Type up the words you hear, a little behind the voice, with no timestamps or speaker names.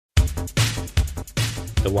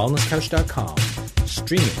TheWellnessCouch.com,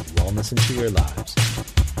 streaming wellness into your lives.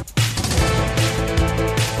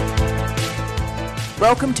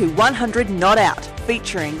 Welcome to 100 Not Out,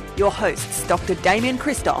 featuring your hosts Dr. Damien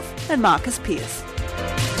Christoph and Marcus Pearce.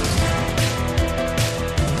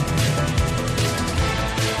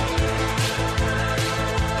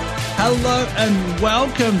 Hello and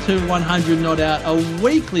welcome to 100 Not Out, a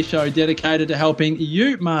weekly show dedicated to helping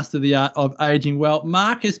you master the art of aging well.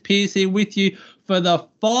 Marcus Pearce here with you for the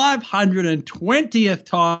 520th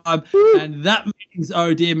time, and that means,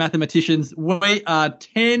 oh dear mathematicians, we are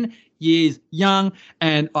 10 years young,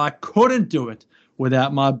 and I couldn't do it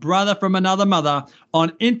without my brother from another mother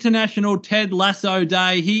on International Ted Lasso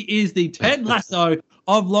Day. He is the Ted Lasso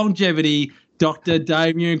of longevity, Dr.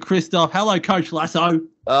 Damien Christoph. Hello, Coach Lasso.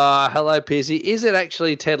 Hello, Pearsey. Is it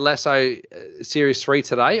actually Ted Lasso Series 3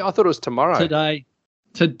 today? I thought it was tomorrow.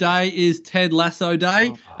 Today is Ted Lasso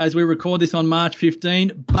Day as we record this on March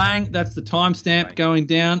 15. Bang, that's the timestamp going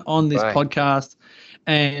down on this podcast.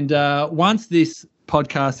 And once this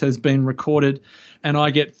podcast has been recorded and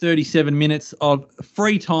I get 37 minutes of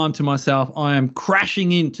free time to myself, I am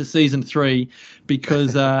crashing into season 3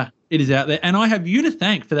 because it is out there. And I have you to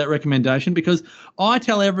thank for that recommendation, because I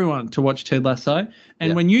tell everyone to watch Ted Lasso.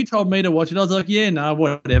 And when you told me to watch it, I was like, yeah, no,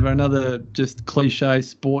 whatever, another just cliche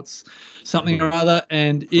sports something or other.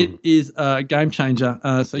 And it is a game changer.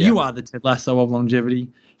 You are the Ted Lasso of longevity.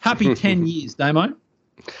 Happy 10 years, Damo.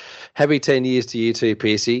 Happy 10 years to you too,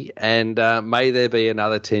 Pearcey. And may there be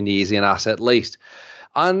another 10 years in us at least.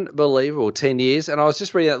 Unbelievable, 10 years. And I was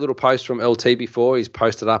just reading that little post from LT before. He's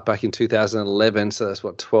posted up back in 2011, so that's,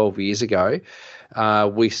 12 years ago.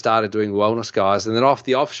 We started doing Wellness Guys. And then off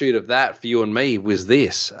the offshoot of that for you and me was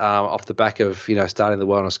this, off the back of, starting the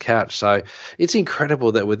Wellness Couch. So it's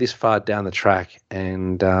incredible that we're this far down the track,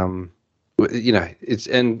 and, and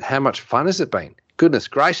how much fun has it been? Goodness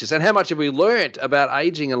gracious. And how much have we learned about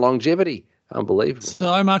aging and longevity? Unbelievable.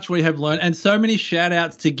 So much we have learned, and so many shout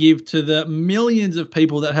outs to give to the millions of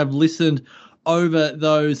people that have listened over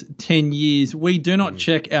those 10 years. We do not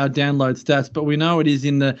check our download stats, but we know it is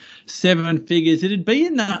in the 7 figures. It'd be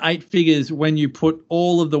in the 8 figures when you put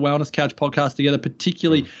all of the Wellness Couch podcasts together,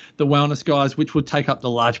 particularly the Wellness Guys, which would take up the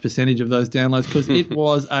large percentage of those downloads, because it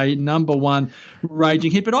was a number one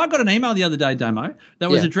raging hit. But I got an email the other day, Damo, that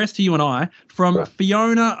was addressed to you and I from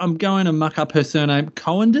Fiona. I'm going to muck up her surname,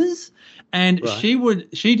 Coenders. And she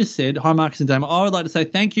just said, hi, Marcus and Damo, I would like to say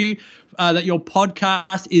thank you that your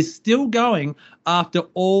podcast is still going after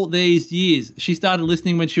all these years. She started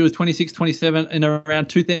listening when she was 26, 27 in around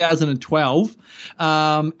 2012.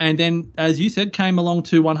 And then, as you said, came along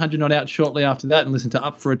to 100 Not Out shortly after that and listened to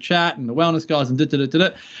Up for a Chat and the Wellness Guys and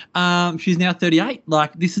She's now 38.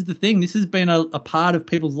 Like, this is the thing. This has been a part of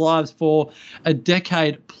people's lives for a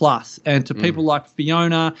decade plus. And to people like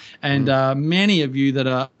Fiona and many of you that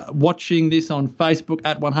are watching this on Facebook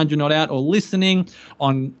at 100 Not Out or listening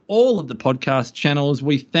on all of the podcast channels,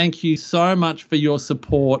 we thank you so much for your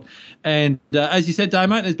support. And as you said,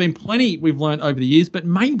 Damo, there's been plenty we've learned over the years, but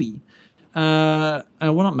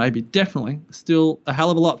definitely still a hell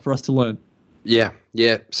of a lot for us to learn. Yeah,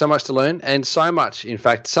 so much to learn, and so much, in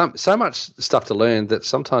fact, so much stuff to learn that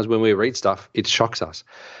sometimes when we read stuff, it shocks us.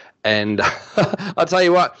 And I'll tell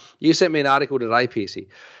you what, you sent me an article today, Pearcey,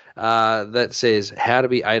 that says how to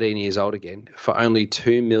be 18 years old again for only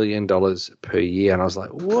 $2 million per year. And I was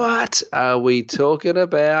like, what are we talking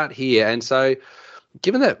about here? And so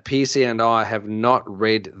given that Pearcey and I have not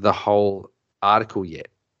read the whole article yet,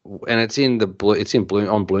 and it's on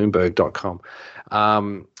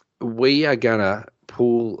Bloomberg.com, we are going to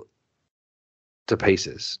pull to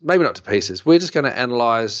pieces. Maybe not to pieces. We're just going to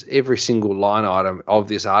analyze every single line item of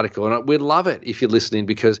this article. And we'd love it if you're listening,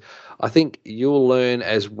 because I think you'll learn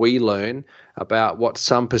as we learn about what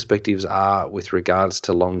some perspectives are with regards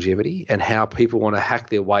to longevity and how people want to hack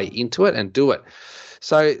their way into it and do it.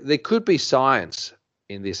 So there could be science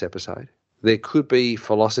in this episode. There could be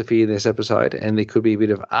philosophy in this episode, and there could be a bit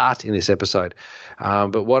of art in this episode.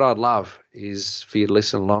 But what I'd love is for you to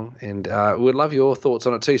listen along, and we'd love your thoughts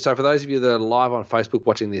on it too. So for those of you that are live on Facebook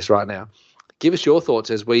watching this right now, give us your thoughts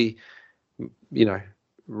as we,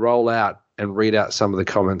 roll out and read out some of the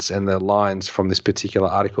comments and the lines from this particular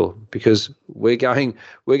article, because we're going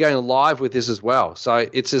live with this as well. So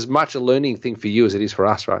it's as much a learning thing for you as it is for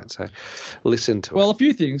us, right? So listen to it. Well, a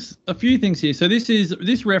few things here. So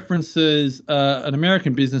this references an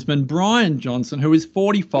American businessman, Bryan Johnson, who is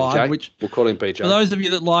 45. BJ. Which we'll call him BJ. For those of you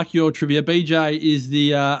that like your trivia, BJ is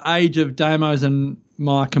the age of Damo's and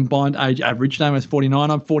my combined age average. Damo's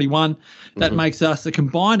 49, I'm 41. That makes us a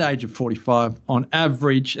combined age of 45 on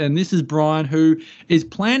average. And this is Bryan, who is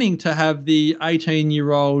planning to have the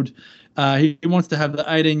 18-year-old. He wants to have the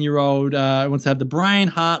 18-year-old, wants to have the brain,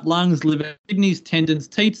 heart, lungs, liver, kidneys, tendons,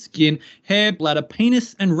 teeth, skin, hair, bladder,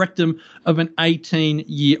 penis, and rectum of an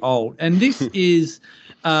 18-year-old. And this is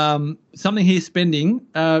something he's spending,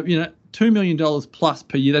 $2 million plus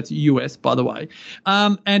per year. That's US, by the way.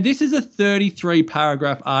 And this is a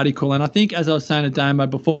 33-paragraph article. And I think, as I was saying to Damo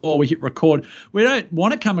before we hit record, we don't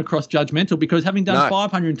want to come across judgmental because having done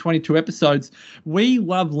 522 episodes, we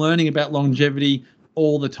love learning about longevity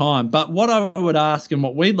all the time. But what I would ask, and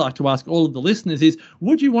what we'd like to ask all of the listeners, is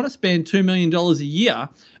would you want to spend $2 million a year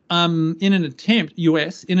in an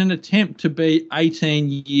attempt to be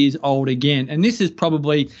 18 years old again? And this is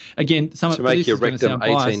probably, again, to make your rectum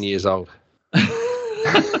 18 years old.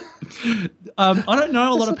 I don't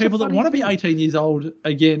know a lot of people that want to be 18 years old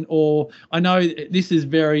again, or I know this is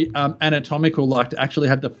very anatomical, like to actually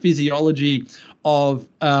have the physiology of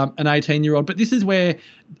an 18-year-old. But this is where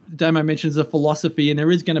Damo mentions the philosophy, and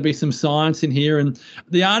there is going to be some science in here. And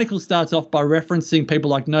the article starts off by referencing people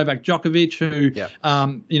like Novak Djokovic, who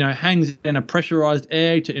hangs in a pressurized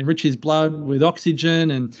egg to enrich his blood with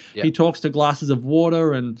oxygen, and he talks to glasses of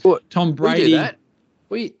water. And Tom Brady. We do that.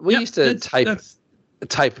 We used to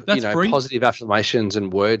tape positive affirmations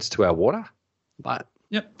and words to our water. But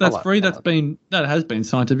that's free. That has been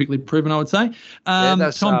scientifically proven, I would say.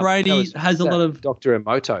 Tom Brady has a lot of Dr.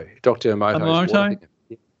 Emoto. Dr. Emoto.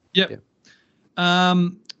 Yep.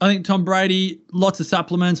 I think Tom Brady, lots of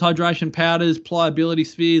supplements, hydration powders, pliability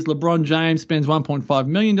spheres. LeBron James spends $1.5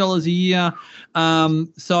 million a year.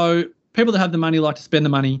 So people that have the money like to spend the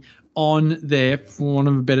money on their, for want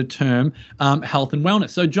of a better term, health and wellness.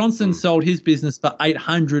 So Johnson sold his business for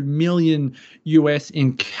 $800 million US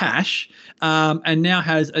in cash, and now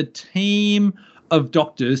has a team of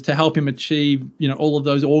doctors to help him achieve, all of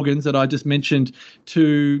those organs that I just mentioned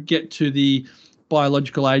to get to the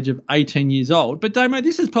biological age of 18 years old. But Damo,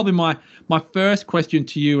 this is probably my first question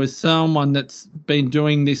to you as someone that's been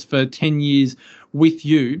doing this for 10 years with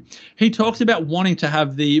you. He talks about wanting to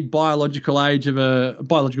have the biological age of a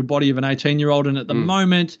biological body of an 18-year-old, and at the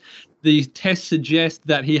moment the tests suggest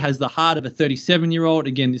that he has the heart of a 37-year-old.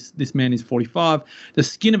 Again, this man is 45. The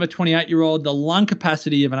skin of a 28-year-old, the lung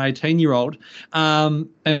capacity of an 18-year-old. And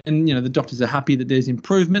the doctors are happy that there's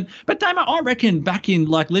improvement. But Damo, I reckon back in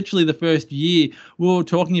literally the first year, we were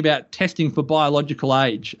talking about testing for biological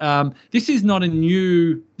age. This is not a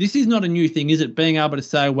new thing, is it? Being able to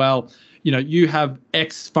say, well, you have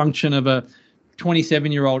X function of a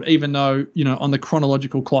 27-year-old, even though, on the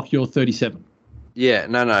chronological clock, you're 37. Yeah,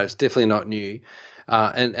 no, it's definitely not new,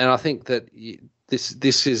 and I think that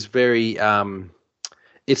this is very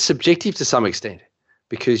it's subjective to some extent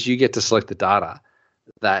because you get to select the data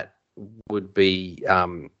that would be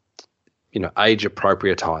age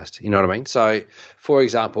appropriatized. You know what I mean? So, for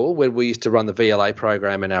example, when we used to run the VLA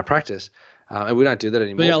program in our practice, and we don't do that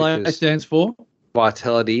anymore. VLA stands for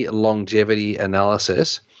Vitality Longevity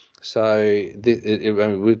Analysis. So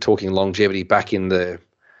we're talking longevity back in the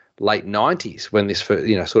late 90s when this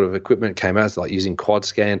sort of equipment came out. It's like using quad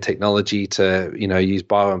scan technology to use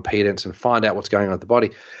bioimpedance and find out what's going on with the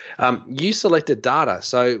body. You selected data,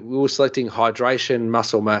 so we were selecting hydration,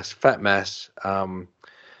 muscle mass, fat mass, hard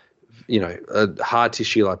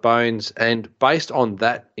tissue like bones, and based on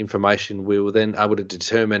that information we were then able to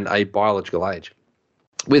determine a biological age,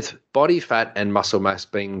 with body fat and muscle mass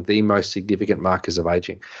being the most significant markers of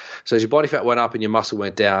aging. So as your body fat went up and your muscle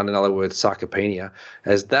went down, in other words, sarcopenia,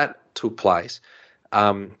 as that took place,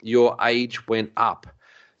 your age went up.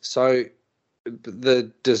 So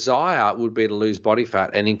the desire would be to lose body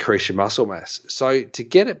fat and increase your muscle mass. So to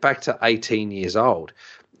get it back to 18 years old,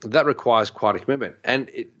 that requires quite a commitment.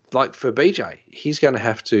 And like for BJ, he's going to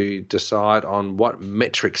have to decide on what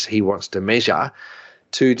metrics he wants to measure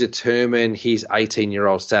to determine his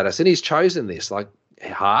 18-year-old status. And he's chosen this, like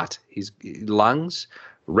heart, his lungs,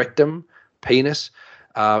 rectum, penis,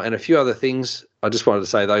 and a few other things. I just wanted to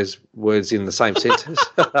say those words in the same sentence.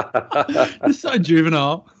 It's so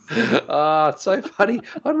juvenile. It's so funny.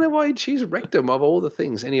 I don't know why you'd choose rectum of all the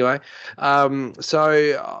things. Anyway,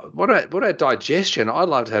 so what about digestion? I'd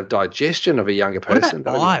love to have digestion of a younger person.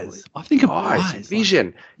 What about eyes? I think of eyes.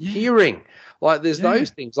 Vision, hearing. Like there's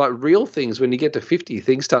those things, like real things. When you get to 50,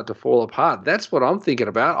 things start to fall apart. That's what I'm thinking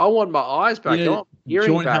about. I want my eyes back. I want hearing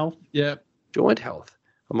joint back. Health. Yeah. Joint health.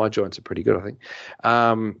 Well, my joints are pretty good, I think.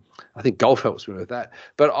 I think golf helps me with that.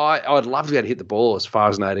 But I'd love to be able to hit the ball as far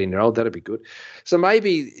as an 18-year-old. That'd be good. So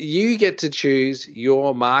maybe you get to choose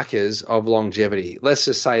your markers of longevity. Let's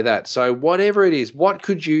just say that. So whatever it is, what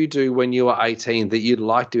could you do when you were 18 that you'd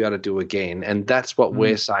like to be able to do again? And that's what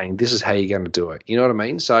we're saying. This is how you're going to do it. You know what I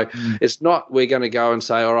mean? So it's not we're going to go and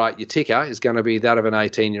say, all right, your ticker is going to be that of an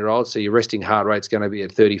 18-year-old, so your resting heart rate's going to be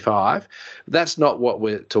at 35. That's not what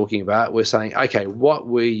we're talking about. We're saying, okay, what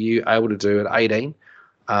were you able to do at 18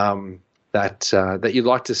 that you'd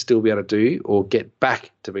like to still be able to do or get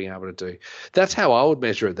back to being able to do? That's how I would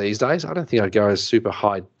measure it these days. I don't think I'd go as super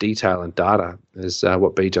high detail and data as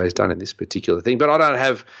what BJ's done in this particular thing. But I don't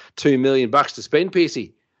have $2 million to spend,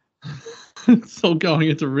 PC. It's all going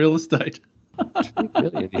into real estate. $2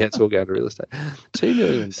 million. Yeah, it's all going to real estate. $2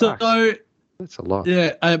 million. So that's a lot.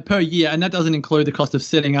 Yeah, per year, and that doesn't include the cost of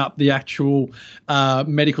setting up the actual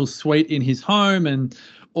medical suite in his home and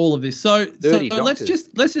all of this. So let's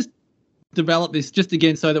just develop this just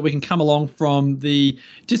again so that we can come along from give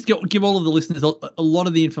all of the listeners a lot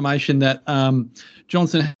of the information that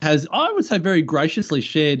Johnson has, I would say, very graciously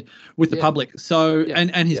shared with the public. So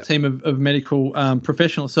and his team of medical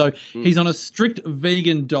professionals. So he's on a strict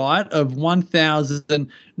vegan diet of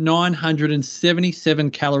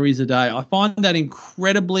 1,977 calories a day. I find that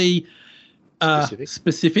incredibly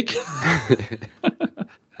specific.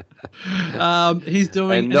 He's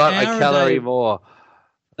doing and not a calorie more.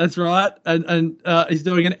 That's right. And he's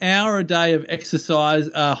doing an hour a day of exercise,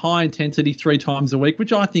 high intensity 3 times a week,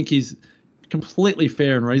 which I think is completely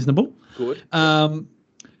fair and reasonable. Good.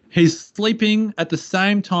 He's sleeping at the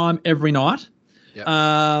same time every night. Yep.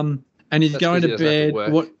 And he's going to bed.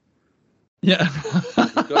 He's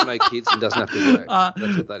got no kids and doesn't have to work.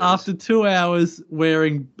 That's what that after is. 2 hours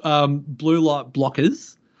wearing blue light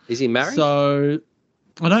blockers. Is he married? So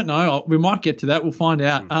I don't know. We might get to that. We'll find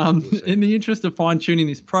out. In the interest of fine-tuning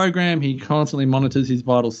this program, he constantly monitors his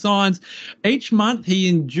vital signs. Each month, he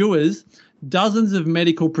endures dozens of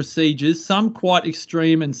medical procedures, some quite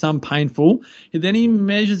extreme and some painful. Then he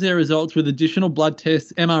measures their results with additional blood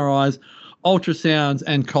tests, MRIs, ultrasounds,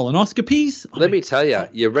 and colonoscopies. Let me tell you,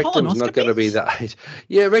 your rectum's not going to be the age.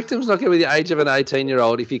 Your rectum's not going to be the age of an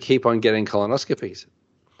 18-year-old if you keep on getting colonoscopies.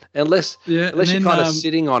 Unless you're kind of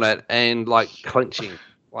sitting on it and like clenching,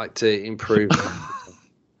 like to improve.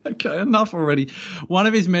 Okay, enough already. One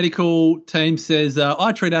of his medical team says,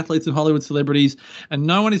 I treat athletes and Hollywood celebrities, and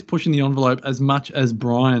no one is pushing the envelope as much as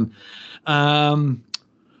Bryan.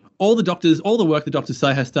 All the work the doctors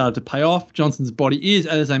say has started to pay off. Johnson's body is,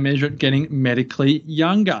 as they measure it, getting medically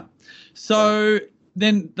younger. So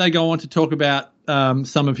then they go on to talk about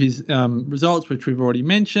some of his results, which we've already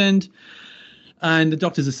mentioned. And the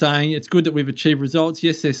doctors are saying it's good that we've achieved results.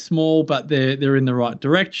 Yes, they're small, but they're in the right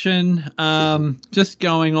direction. Just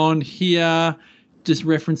going on here, just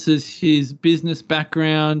references his business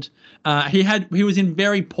background. He was in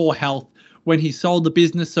very poor health when he sold the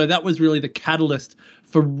business, so that was really the catalyst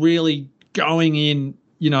for really going in,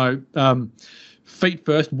 feet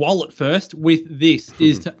first, wallet first with this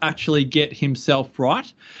is to actually get himself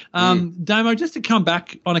right. Damo, just to come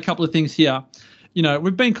back on a couple of things here.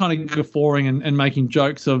 We've been kind of guffawing and making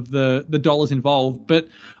jokes of the dollars involved, but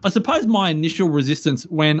I suppose my initial resistance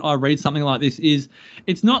when I read something like this is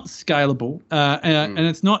it's not scalable and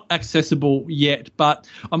it's not accessible yet, but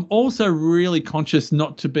I'm also really conscious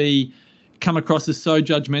not to come across as so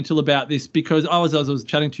judgmental about this because as I was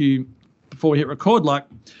chatting to you before we hit record, like,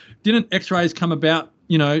 didn't X-rays come about,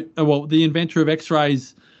 the inventor of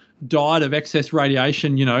X-rays died of excess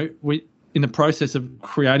radiation, in the process of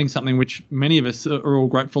creating something which many of us are all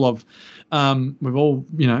grateful of. We've all,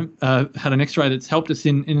 had an X-ray that's helped us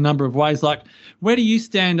in a number of ways. Like, where do you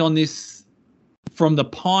stand on this from the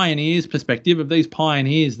pioneers' perspective of these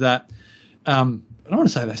pioneers that, I don't want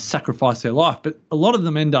to say they sacrificed their life, but a lot of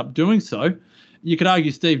them end up doing so. You could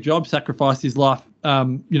argue Steve Jobs sacrificed his life,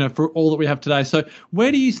 for all that we have today. So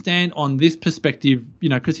where do you stand on this perspective?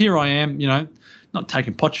 Because here I am, not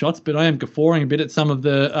taking pot shots, but I am guffawing a bit at some of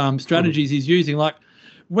the strategies he's using. Like,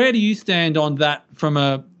 where do you stand on that from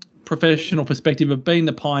a professional perspective of being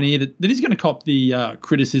the pioneer that is going to cop the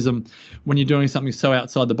criticism when you're doing something so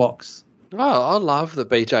outside the box? Oh, I love that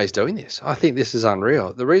BJ's doing this. I think this is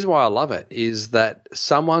unreal. The reason why I love it is that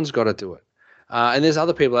someone's got to do it. And there's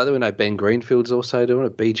other people out there. We know Ben Greenfield's also doing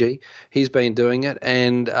it, BG. He's been doing it.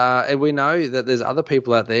 And we know that there's other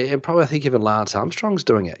people out there, and probably I think even Lance Armstrong's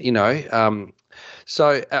doing it,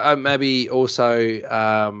 So maybe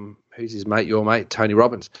also, who's his mate, your mate, Tony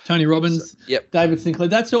Robbins. Tony Robbins, so, yep. David Sinclair.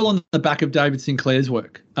 That's all on the back of David Sinclair's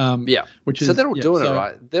work. Which is, so they're all doing it,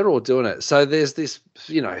 right? They're all doing it. So there's this,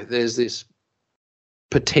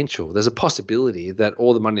 potential. There's a possibility that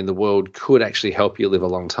all the money in the world could actually help you live a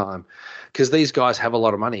long time, because these guys have a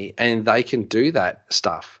lot of money and they can do that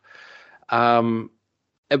stuff.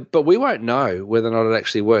 But we won't know whether or not it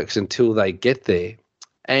actually works until they get there.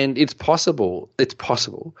 And it's possible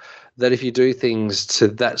that if you do things to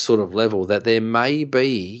that sort of level, that there may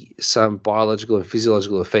be some biological and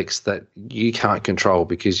physiological effects that you can't control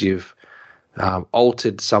because you've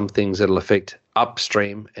altered some things that will affect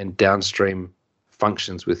upstream and downstream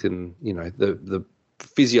functions within, the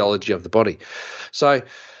physiology of the body. So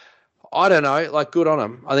I don't know, like, good on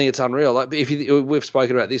them. I think it's unreal. Like, we've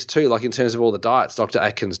spoken about this too, like in terms of all the diets. Dr.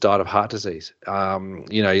 Atkins died of heart disease.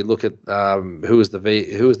 You look at who was the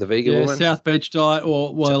vegan woman? South Beach diet,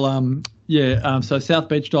 so South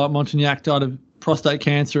Beach diet. Montagnac died of prostate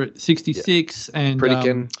cancer at 66, and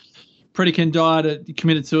Pritikin died,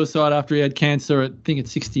 committed suicide after he had cancer at, I think, at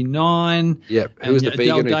 69. Yep. Who was the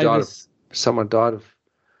vegan who died of? Someone died of.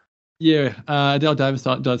 Yeah, Adele Davis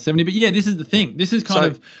died at 70. But yeah, this is the thing. This is kind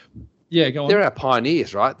of. Yeah, go on. They're our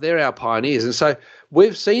pioneers, right? They're our pioneers. And so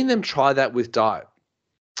we've seen them try that with diet.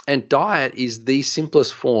 And diet is the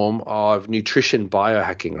simplest form of nutrition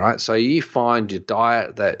biohacking, right? So you find your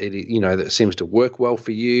diet that that seems to work well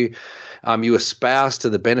for you. You espouse to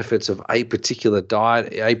the benefits of a particular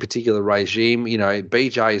diet, a particular regime.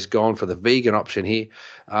 BJ has gone for the vegan option here,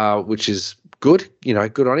 which is good.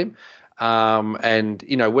 Good on him. And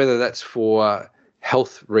whether that's for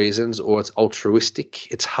health reasons or it's altruistic,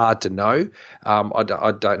 it's hard to know. I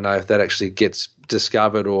don't know if that actually gets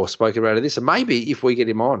discovered or spoken about in this. And maybe if we get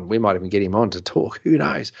him on, we might even get him on to talk. Who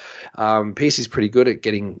knows? Piercy's pretty good at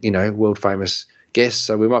getting, world famous guests,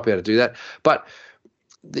 so we might be able to do that. But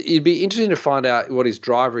it'd be interesting to find out what his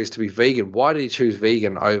driver is to be vegan. Why did he choose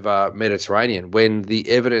vegan over Mediterranean when the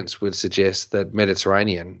evidence would suggest that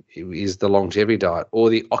Mediterranean is the longevity diet,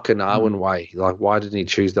 or the Okinawan way? Like, why didn't he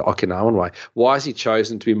choose the Okinawan way? Why has he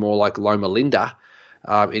chosen to be more like Loma Linda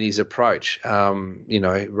in his approach,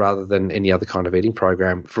 rather than any other kind of eating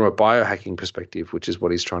program from a biohacking perspective, which is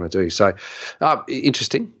what he's trying to do. So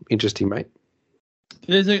interesting, mate.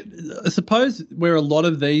 I suppose where a lot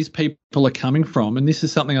of these people are coming from, and this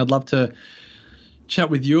is something I'd love to chat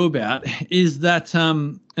with you about, is that,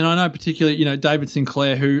 and I know particularly, David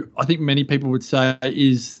Sinclair, who I think many people would say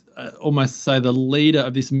is almost say the leader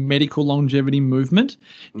of this medical longevity movement,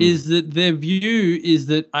 is that their view is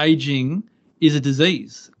that aging is a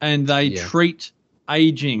disease, and they treat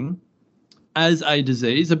aging as a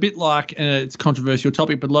disease, a bit like, it's a controversial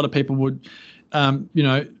topic, but a lot of people would,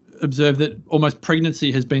 observe that almost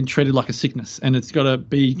pregnancy has been treated like a sickness, and it's got to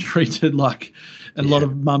be treated like, and a lot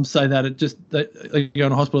of mums say that they go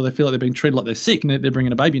in a hospital, they feel like they're being treated like they're sick, and they're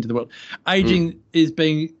bringing a baby into the world. Aging is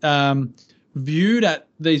being viewed at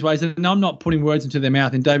these ways, and I'm not putting words into their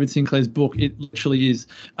mouth. In David Sinclair's book, it literally is,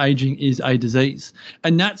 aging is a disease.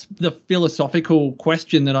 And that's the philosophical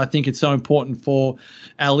question that I think it's so important for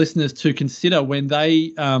our listeners to consider when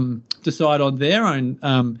they decide on their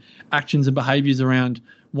own actions and behaviours around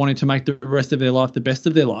wanting to make the rest of their life the best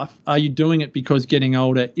of their life. Are you doing it because getting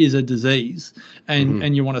older is a disease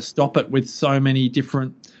and you want to stop it with so many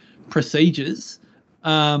different procedures?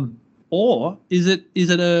 Or is it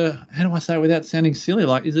a, how do I say it without sounding silly?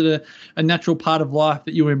 Like, is it a natural part of life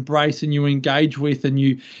that you embrace and you engage with, and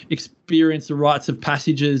you experience the rites of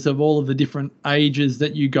passages of all of the different ages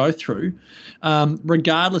that you go through,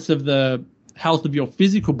 regardless of the health of your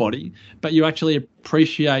physical body, but you actually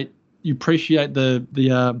appreciate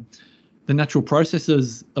the natural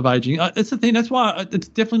processes of aging. It's the thing. That's why it's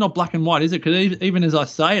definitely not black and white, is it? Because even as I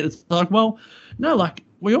say it, it's like, well, no, like,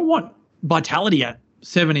 we all want vitality at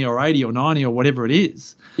 70 or 80 or 90 or whatever it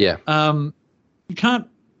is. Yeah. You can't.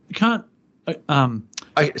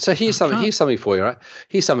 Okay, so here's something for you, right?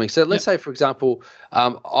 Here's something. So let's say, for example,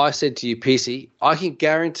 I said to you, PC, I can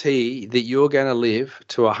guarantee that you're going to live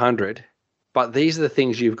to 100, but these are the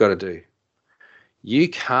things you've got to do. You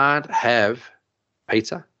can't have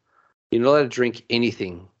pizza. You're not allowed to drink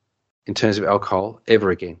anything in terms of alcohol ever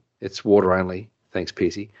again. It's water only. Thanks,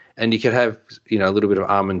 Piercy. And you could have, a little bit of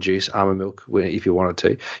almond juice, almond milk, if you wanted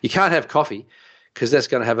to. You can't have coffee because that's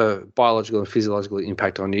going to have a biological and physiological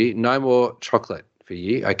impact on you. No more chocolate for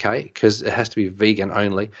you, okay, because it has to be vegan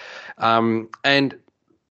only. And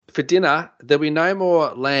for dinner, there'll be no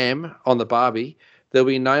more lamb on the barbie. There'll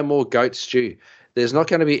be no more goat stew. There's not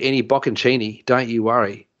going to be any bocconcini, don't you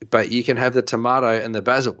worry. But you can have the tomato and the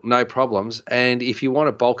basil, no problems. And if you want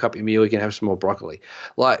to bulk up your meal, you can have some more broccoli.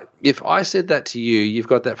 Like, if I said that to you, you've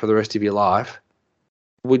got that for the rest of your life,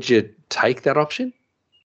 would you take that option?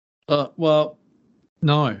 Well,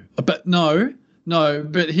 no. But no.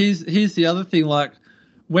 But here's the other thing. Like,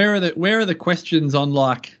 where are the questions on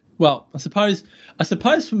like? Well, I suppose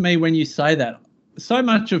for me, when you say that, so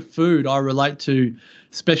much of food I relate to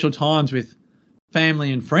special times with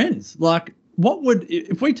family and friends. Like, what would,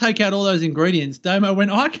 if we take out all those ingredients, Damo, when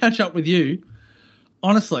I catch up with you,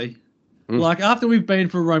 honestly, like after we've been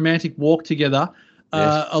for a romantic walk together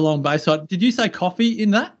along Bayside, did you say coffee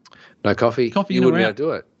in that? No coffee. Coffee you in wouldn't be around? able to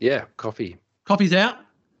do it. Yeah, coffee. Coffee's out?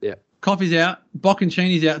 Yeah. Coffee's out.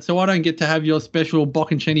 Bocconcini's out. So I don't get to have your special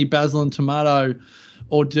bocconcini, basil and tomato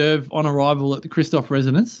hors d'oeuvre on arrival at the Christoph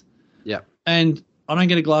residence. Yeah. And I don't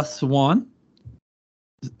get a glass of wine.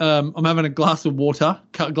 I'm having a glass of water,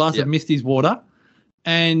 a glass of Misty's water,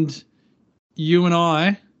 and you and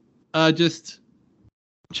I are just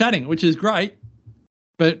chatting, which is great.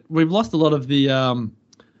 But we've lost a lot of the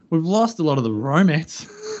romance.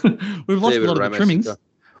 We've lost a lot of the trimmings.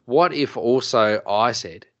 What if also I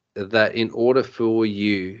said that in order for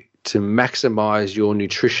you to maximize your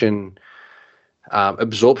nutrition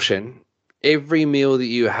absorption, every meal that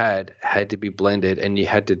you had to be blended and you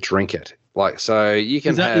had to drink it. Like, so you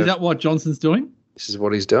can is that what Johnson's doing? This is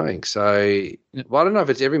what he's doing. So, well, I don't know if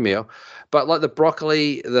it's every meal, but like the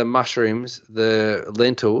broccoli, the mushrooms, the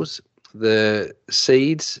lentils, the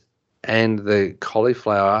seeds, and the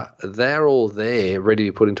cauliflower, they're all there ready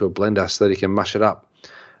to put into a blender so that he can mush it up,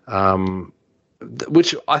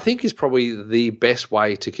 which I think is probably the best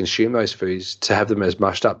way to consume those foods, to have them as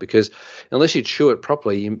mushed up, because unless you chew it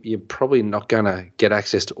properly, you're probably not going to get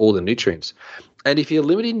access to all the nutrients. And if you're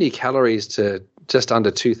limiting your calories to just under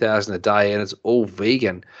 2,000 a day and it's all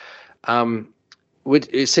vegan, which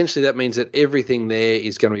essentially that means that everything there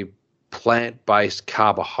is going to be plant-based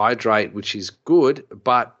carbohydrate, which is good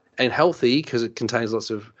and healthy because it contains lots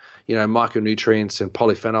of, micronutrients and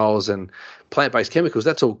polyphenols and plant-based chemicals.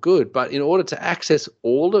 That's all good. But in order to access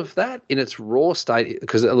all of that in its raw state,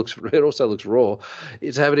 because it also looks raw,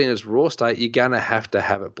 to have it in its raw state, you're going to have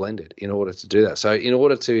it blended in order to do that. So in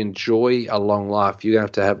order to enjoy a long life, you're going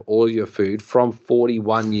to have all your food from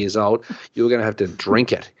 41 years old. You're going to have to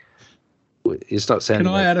drink it. It's not sounding.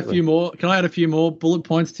 Can I add a few more? Can I add a few more bullet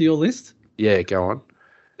points to your list? Yeah, go on.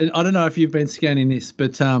 And I don't know if you've been scanning this,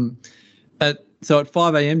 but so at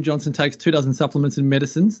 5 a.m., Johnson takes 2 dozen supplements and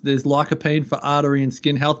medicines. There's lycopene for artery and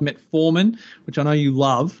skin health, metformin, which I know you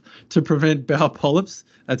love, to prevent bowel polyps.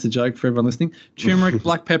 That's a joke for everyone listening. Turmeric,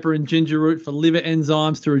 black pepper, and ginger root for liver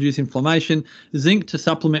enzymes to reduce inflammation. Zinc to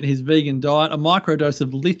supplement his vegan diet. A microdose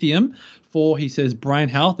of lithium for, he says, brain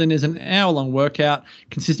health. Then there's an hour-long workout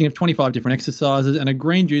consisting of 25 different exercises and a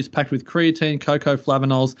green juice packed with creatine, cocoa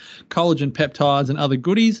flavonols, collagen peptides, and other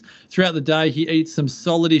goodies. Throughout the day, he eats some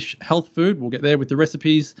solidish health food. We'll get there with the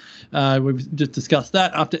recipes. We've just discussed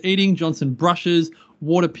that. After eating, Johnson brushes,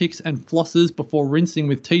 water picks and flosses before rinsing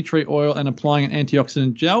with tea tree oil and applying an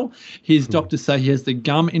antioxidant gel. His doctors say he has the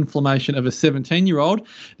gum inflammation of a 17-year-old.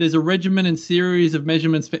 There's a regimen and series of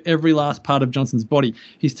measurements for every last part of Johnson's body.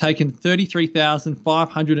 He's taken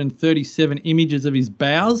 33,537 images of his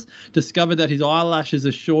bowels, discovered that his eyelashes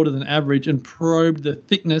are shorter than average, and probed the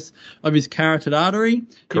thickness of his carotid artery.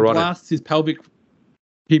 He blasts his pelvic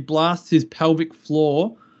floor. He blasts his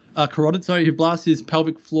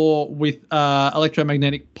pelvic floor with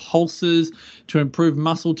electromagnetic pulses to improve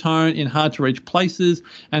muscle tone in hard-to-reach places,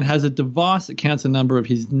 and has a device that counts the number of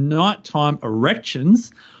his nighttime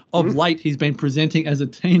erections. Of late, he's been presenting as a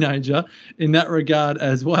teenager in that regard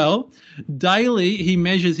as well. Daily, he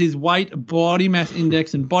measures his weight, body mass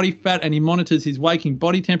index, and body fat, and he monitors his waking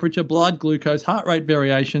body temperature, blood glucose, heart rate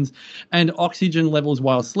variations, and oxygen levels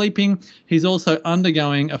while sleeping. He's also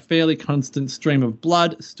undergoing a fairly constant stream of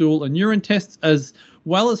blood, stool, and urine tests, as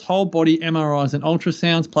well as whole body MRIs and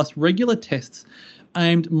ultrasounds, plus regular tests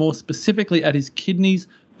aimed more specifically at his kidneys,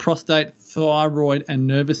 prostate, thyroid, and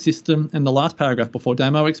nervous system. And the last paragraph before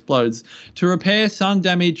Damo explodes. To repair sun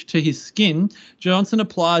damage to his skin, Johnson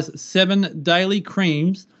applies 7 daily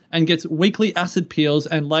creams and gets weekly acid peels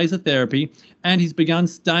and laser therapy, and he's begun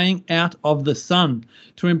staying out of the sun.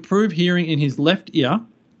 To improve hearing in his left ear,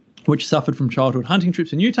 which suffered from childhood hunting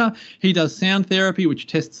trips in Utah, he does sound therapy, which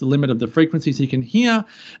tests the limit of the frequencies he can hear.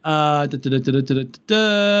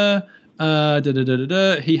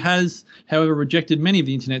 He has, however, rejected many of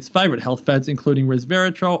the internet's favourite health fads, including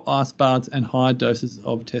resveratrol, ice baths, and high doses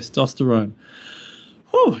of testosterone.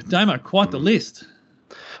 Whew, Damo, quite the list.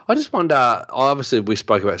 I just wonder, obviously we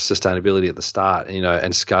spoke about sustainability at the start,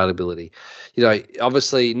 and scalability.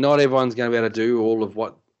 Obviously not everyone's going to be able to do all of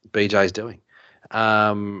what BJ's doing.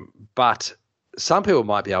 But some people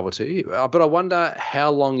might be able to, but I wonder how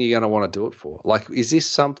long you're going to want to do it for. Like, is this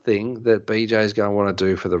something that BJ is going to want to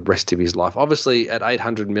do for the rest of his life? Obviously, at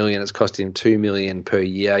 $800 million, it's costing him $2 million per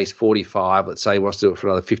year. He's 45. Let's say he wants to do it for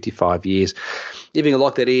another 55 years. If you can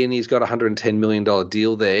lock that in, he's got a $110 million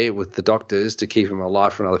deal there with the doctors to keep him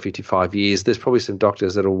alive for another 55 years. There's probably some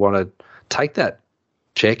doctors that will want to take that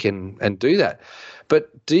check and do that.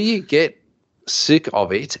 But do you get sick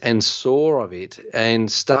of it and sore of it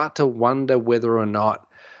and start to wonder whether or not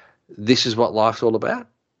this is what life's all about?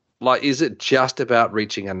 Like, is it just about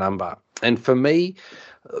reaching a number? And for me,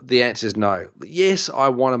 the answer is no. Yes, I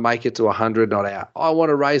want to make it to 100, not out. I want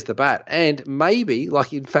to raise the bat. And maybe,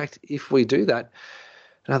 like, in fact, if we do that,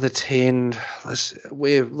 another 10,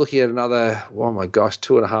 we're looking at another, oh my gosh,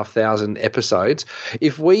 2,500 episodes.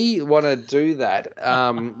 If we want to do that,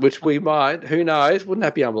 which we might, who knows? Wouldn't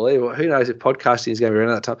that be unbelievable? Who knows if podcasting is going to be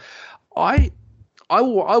around at that time? I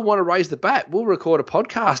want to raise the bat. We'll record a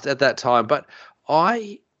podcast at that time, but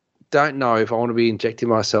I don't know if I want to be injecting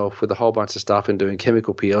myself with a whole bunch of stuff and doing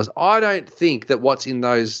chemical peels. I don't think that what's in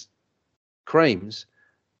those creams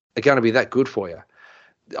are going to be that good for you.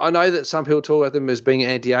 I know that some people talk about them as being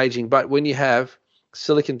anti-aging, but when you have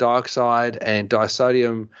silicon dioxide and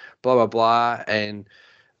disodium, blah, blah, blah, and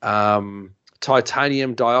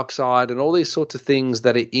titanium dioxide and all these sorts of things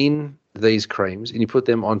that are in these creams and you put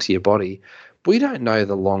them onto your body, we don't know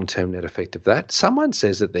the long-term net effect of that. Someone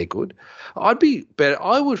says that they're good. I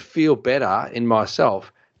would feel better in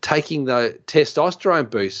myself taking the testosterone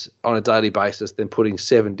boosts on a daily basis than putting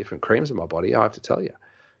 7 different creams in my body, I have to tell you.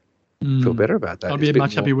 Feel better about that. I'll be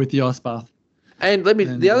much happier with the ice bath. And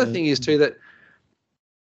the other thing is too that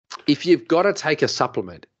if you've got to take a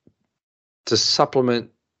supplement to supplement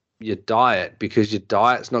your diet because your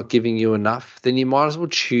diet's not giving you enough, then you might as well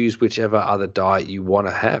choose whichever other diet you want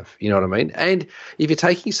to have. You know what I mean? And if you're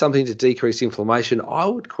taking something to decrease inflammation, I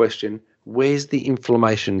would question, where's the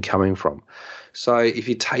inflammation coming from? So if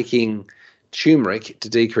you're taking turmeric to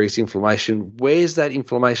decrease inflammation, where's that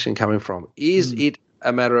inflammation coming from? Is it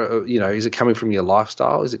a matter of, is it coming from your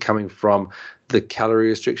lifestyle? Is it coming from the calorie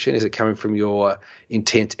restriction? Is it coming from your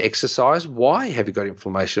intense exercise? Why have you got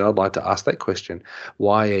inflammation? I'd like to ask that question.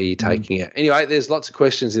 Why are you taking it? Anyway, there's lots of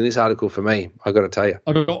questions in this article for me, I've got to tell you.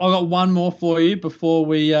 I've got one more for you before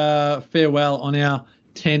we farewell on our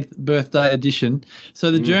 10th birthday edition. So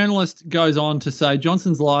the journalist goes on to say,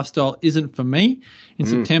 Johnson's lifestyle isn't for me. In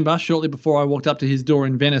September, shortly before I walked up to his door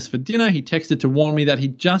in Venice for dinner, he texted to warn me that he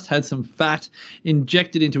just had some fat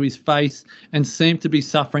injected into his face and seemed to be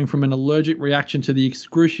suffering from an allergic reaction to the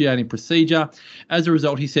excruciating procedure. As a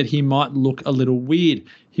result, he said he might look a little weird.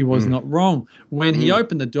 He was not wrong. When he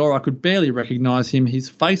opened the door, I could barely recognize him. His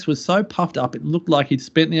face was so puffed up, it looked like he'd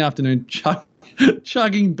spent the afternoon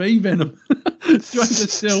chugging bee venom. Stranger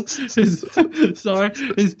still,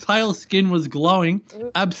 his pale skin was glowing.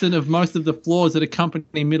 Absent of most of the flaws that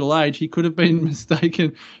accompany middle age, he could have been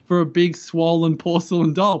mistaken for a big swollen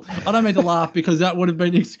porcelain doll. I don't mean to laugh because that would have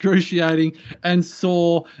been excruciating and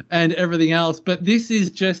sore and everything else. But this is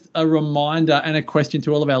just a reminder and a question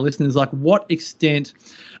to all of our listeners, like, what extent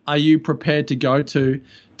are you prepared to go to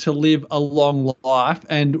live a long life?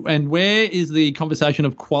 And where is the conversation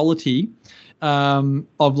of quality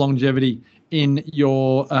of longevity in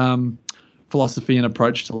your philosophy and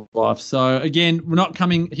approach to life? So again, we're not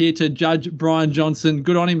coming here to judge Bryan Johnson.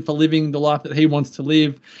 Good on him for living the life that he wants to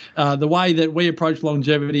live. The way that we approach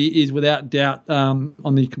longevity is without doubt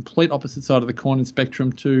on the complete opposite side of the coin and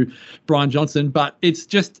spectrum to Bryan Johnson. But it's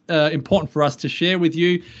just important for us to share with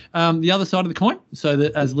you the other side of the coin so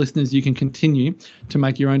that as listeners you can continue to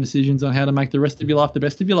make your own decisions on how to make the rest of your life the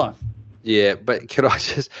best of your life. Yeah, but can I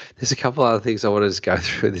there's a couple other things I want to just go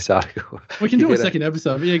through in this article. We can do a second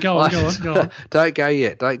episode. Yeah, go on. Don't go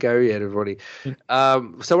yet, everybody.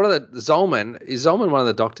 So one of the Zolman, is Zolman one of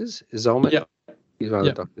the doctors? Is Zolman? Yeah. He's one of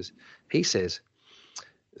the doctors. He says,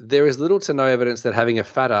 there is little to no evidence that having a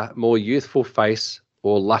fatter, more youthful face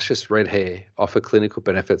or luscious red hair offer clinical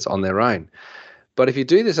benefits on their own. But if you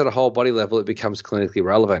do this at a whole body level, it becomes clinically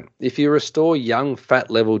relevant. If you restore young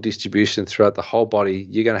fat level distribution throughout the whole body,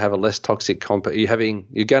 you're going to have less toxic compounds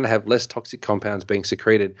being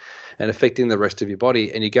secreted and affecting the rest of your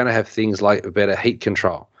body, and you're going to have things like better heat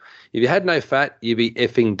control. If you had no fat, you'd be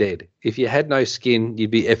effing dead. If you had no skin,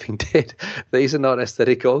 you'd be effing dead. These are not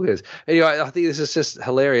aesthetic organs. Anyway, I think this is just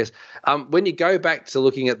hilarious. When you go back to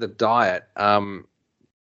looking at the diet,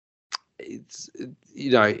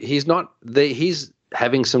 he's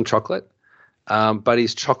having some chocolate, but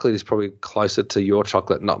his chocolate is probably closer to your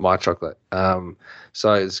chocolate, not my chocolate.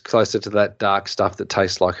 So it's closer to that dark stuff that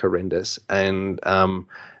tastes like horrendous. And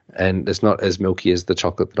and it's not as milky as the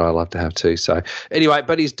chocolate that I love to have too. So anyway,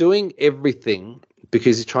 but he's doing everything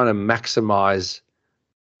because he's trying to maximize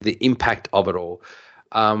the impact of it all.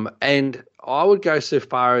 And I would go so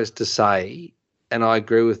far as to say, and I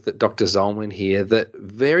agree with Dr. Zolman here, that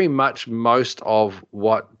very much most of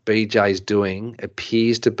what BJ's doing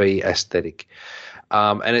appears to be aesthetic.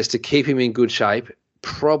 And it's to keep him in good shape,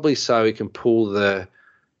 probably so he can pull the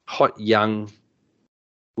hot young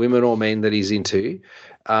women or men that he's into.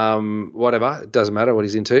 Whatever, it doesn't matter what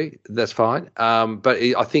he's into, that's fine. But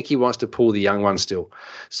I think he wants to pull the young ones still.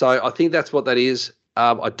 So I think that's what that is.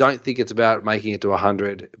 I don't think it's about making it to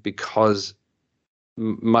 100 because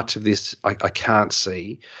much of this I can't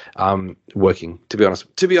see working. To be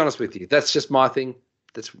honest with you, that's just my thing.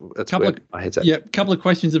 That's where my head's at. Yeah, a couple of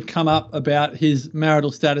questions have come up about his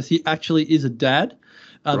marital status. He actually is a dad.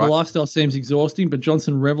 The lifestyle seems exhausting, but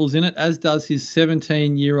Johnson revels in it, as does his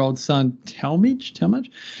 17-year-old son, Talmadge.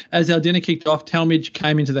 As our dinner kicked off, Talmadge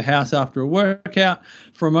came into the house after a workout.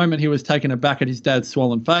 For a moment, he was taken aback at his dad's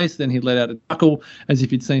swollen face. Then he let out a chuckle as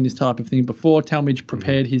if he'd seen this type of thing before. Talmadge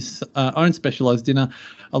prepared his own specialised dinner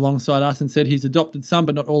alongside us and said he's adopted some,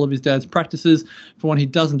 but not all of his dad's practices. For one, he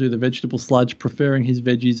doesn't do the vegetable sludge, preferring his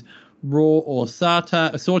veggies raw or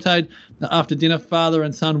sauteed. After dinner, father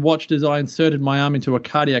and son watched as I inserted my arm into a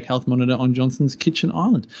cardiac health monitor on Johnson's kitchen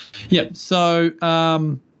island. Yeah, so,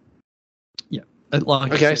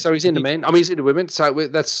 okay, so he's into men. I mean, he's into women, so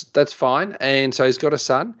that's fine. And so he's got a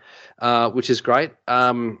son, which is great.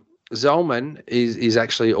 Zolman is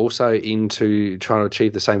actually also into trying to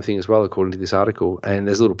achieve the same thing as well, according to this article. And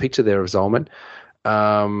there's a little picture there of Zolman.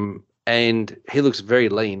 And he looks very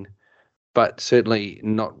lean, but certainly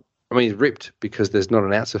not. I mean, he's ripped because there's not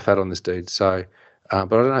an ounce of fat on this dude. So, but I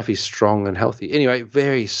don't know if he's strong and healthy.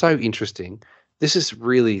 Anyway, so interesting. This is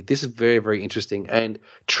very, very interesting and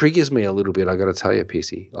triggers me a little bit, I got to tell you,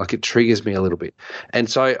 Piercy. Like, it triggers me a little bit. And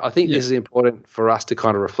so I think this is important for us to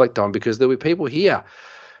kind of reflect on, because there'll be people here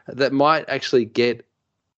that might actually get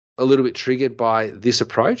a little bit triggered by this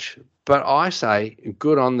approach. But I say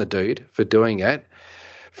good on the dude for doing it,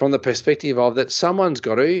 from the perspective of that someone's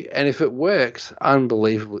got to, and if it works,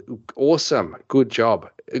 unbelievable, awesome, good job,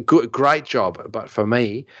 great job. But for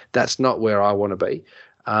me, that's not where I want to be.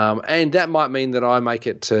 And that might mean that I make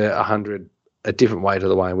it to 100 a different way to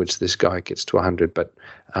the way in which this guy gets to 100. But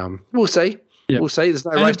we'll see. Yeah. We'll see. There's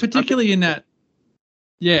no race. Particularly in that.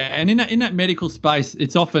 Yeah, and in that medical space,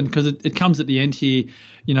 it's often, because it comes at the end here,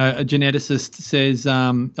 a geneticist says,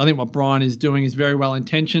 I think what Bryan is doing is very well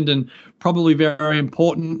intentioned and probably very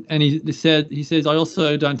important. And he says, I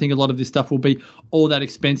also don't think a lot of this stuff will be all that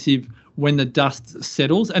expensive when the dust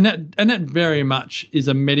settles. And that very much is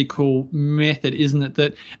a medical method, isn't it?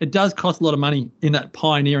 That it does cost a lot of money in that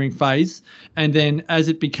pioneering phase. And then as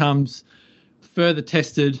it becomes further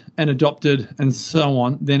tested and adopted and so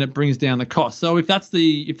on, then it brings down the cost. So if that's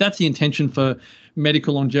the intention for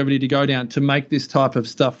medical longevity to go down, to make this type of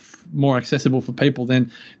stuff more accessible for people, then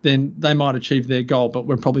they might achieve their goal. But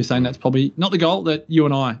we're probably saying that's probably not the goal that you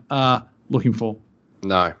and I are looking for.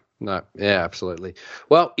 No, yeah, absolutely.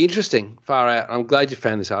 Well, interesting, far out. I'm glad you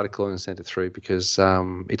found this article and sent it through, because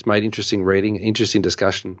it's made interesting reading, interesting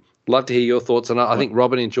discussion. Love to hear your thoughts on it. I think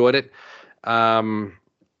Robin enjoyed it.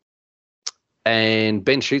 And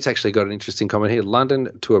Ben Shoots actually got an interesting comment here.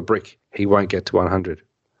 London to a brick. He won't get to 100.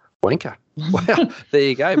 Wanker. Well, there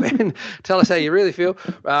you go, man. Tell us how you really feel.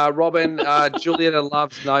 Robin, Julieta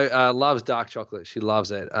loves dark chocolate. She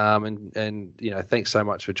loves it. And thanks so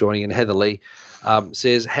much for joining. And Heather Lee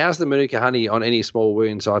says, how's the Manuka honey on any small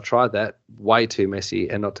wounds? I tried that. Way too messy,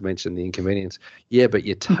 and not to mention the inconvenience. Yeah, but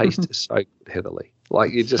your taste is so good, Heather Lee.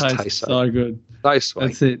 Like, you just taste so good. So sweet.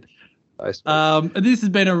 That's it. This has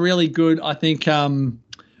been a really good, I think,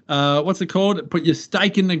 what's it called? Put your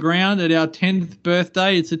stake in the ground at our 10th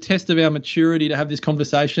birthday. It's a test of our maturity to have this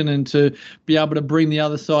conversation and to be able to bring the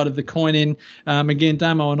other side of the coin in. Again,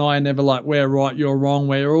 Damo and I are never like, we're right, you're wrong.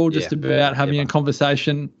 We're all just about having a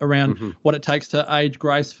conversation around what it takes to age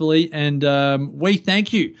gracefully. And we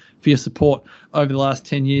thank you for your support over the last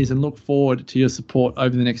 10 years and look forward to your support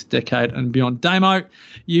over the next decade and beyond. Damo,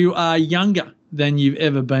 you are younger than you've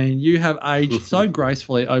ever been. You have aged so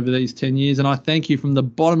gracefully over these 10 years, and I thank you from the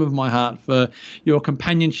bottom of my heart for your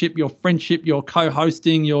companionship, your friendship, your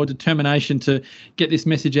co-hosting, your determination to get this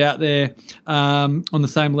message out there on the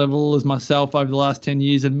same level as myself over the last 10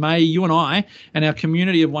 years. And may you and I and our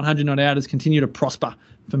community of 100 Not Outers continue to prosper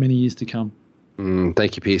for many years to come.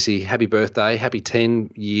 Thank you, Piercy. Happy birthday. Happy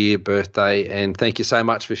 10-year birthday. And thank you so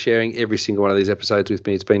much for sharing every single one of these episodes with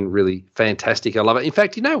me. It's been really fantastic. I love it. In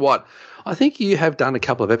fact, you know what? I think you have done a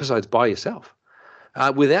couple of episodes by yourself.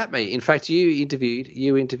 without me. In fact, you interviewed.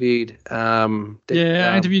 I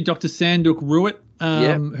interviewed Dr. Sanduk Ruit,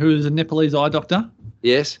 who is a Nepalese eye doctor.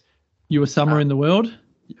 Yes. You were somewhere in the world.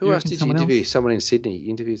 Who else did you interview? Else? Someone in Sydney. You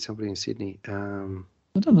interviewed somebody in Sydney. I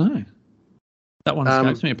don't know. That one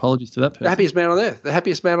escapes me. Apologies to that person. The happiest man on earth. The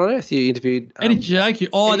happiest man on earth. You interviewed. Eddie Jake.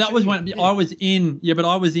 That was when I was in. Yeah, but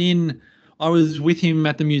I was with him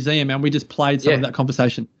at the museum, and we just played some of that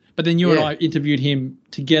conversation. But then you and I interviewed him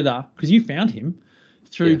together because you found him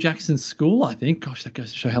through Jackson's school, I think. Gosh, that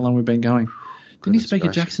goes to show how long we've been going. Didn't he speak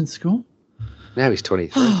at Jackson's school? Now he's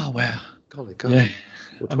 23. Oh, wow. Golly God. Yeah.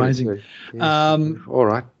 Amazing. Yes. All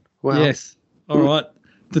right. Wow. Yes. All right.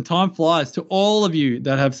 The time flies. To all of you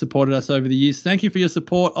that have supported us over the years, thank you for your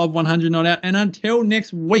support of 100 Not Out. And until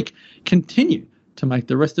next week, continue to make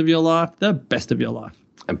the rest of your life the best of your life.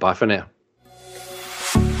 And bye for now.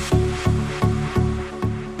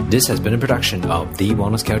 This has been a production of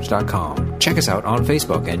TheWellnessCouch.com. Check us out on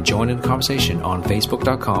Facebook and join in the conversation on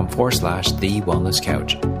Facebook.com/The Wellness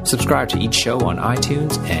Couch. Subscribe to each show on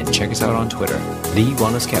iTunes and check us out on Twitter. The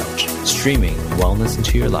Wellness Couch, streaming wellness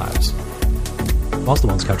into your lives. Whilst the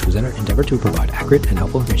Wellness Couch presenter endeavor to provide accurate and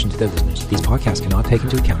helpful information to their listeners, these podcasts cannot take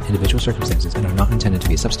into account individual circumstances and are not intended to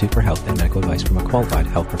be a substitute for health and medical advice from a qualified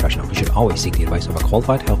health professional. You should always seek the advice of a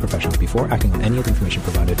qualified health professional before acting on any of the information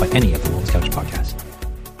provided by any of the Wellness Couch podcasts.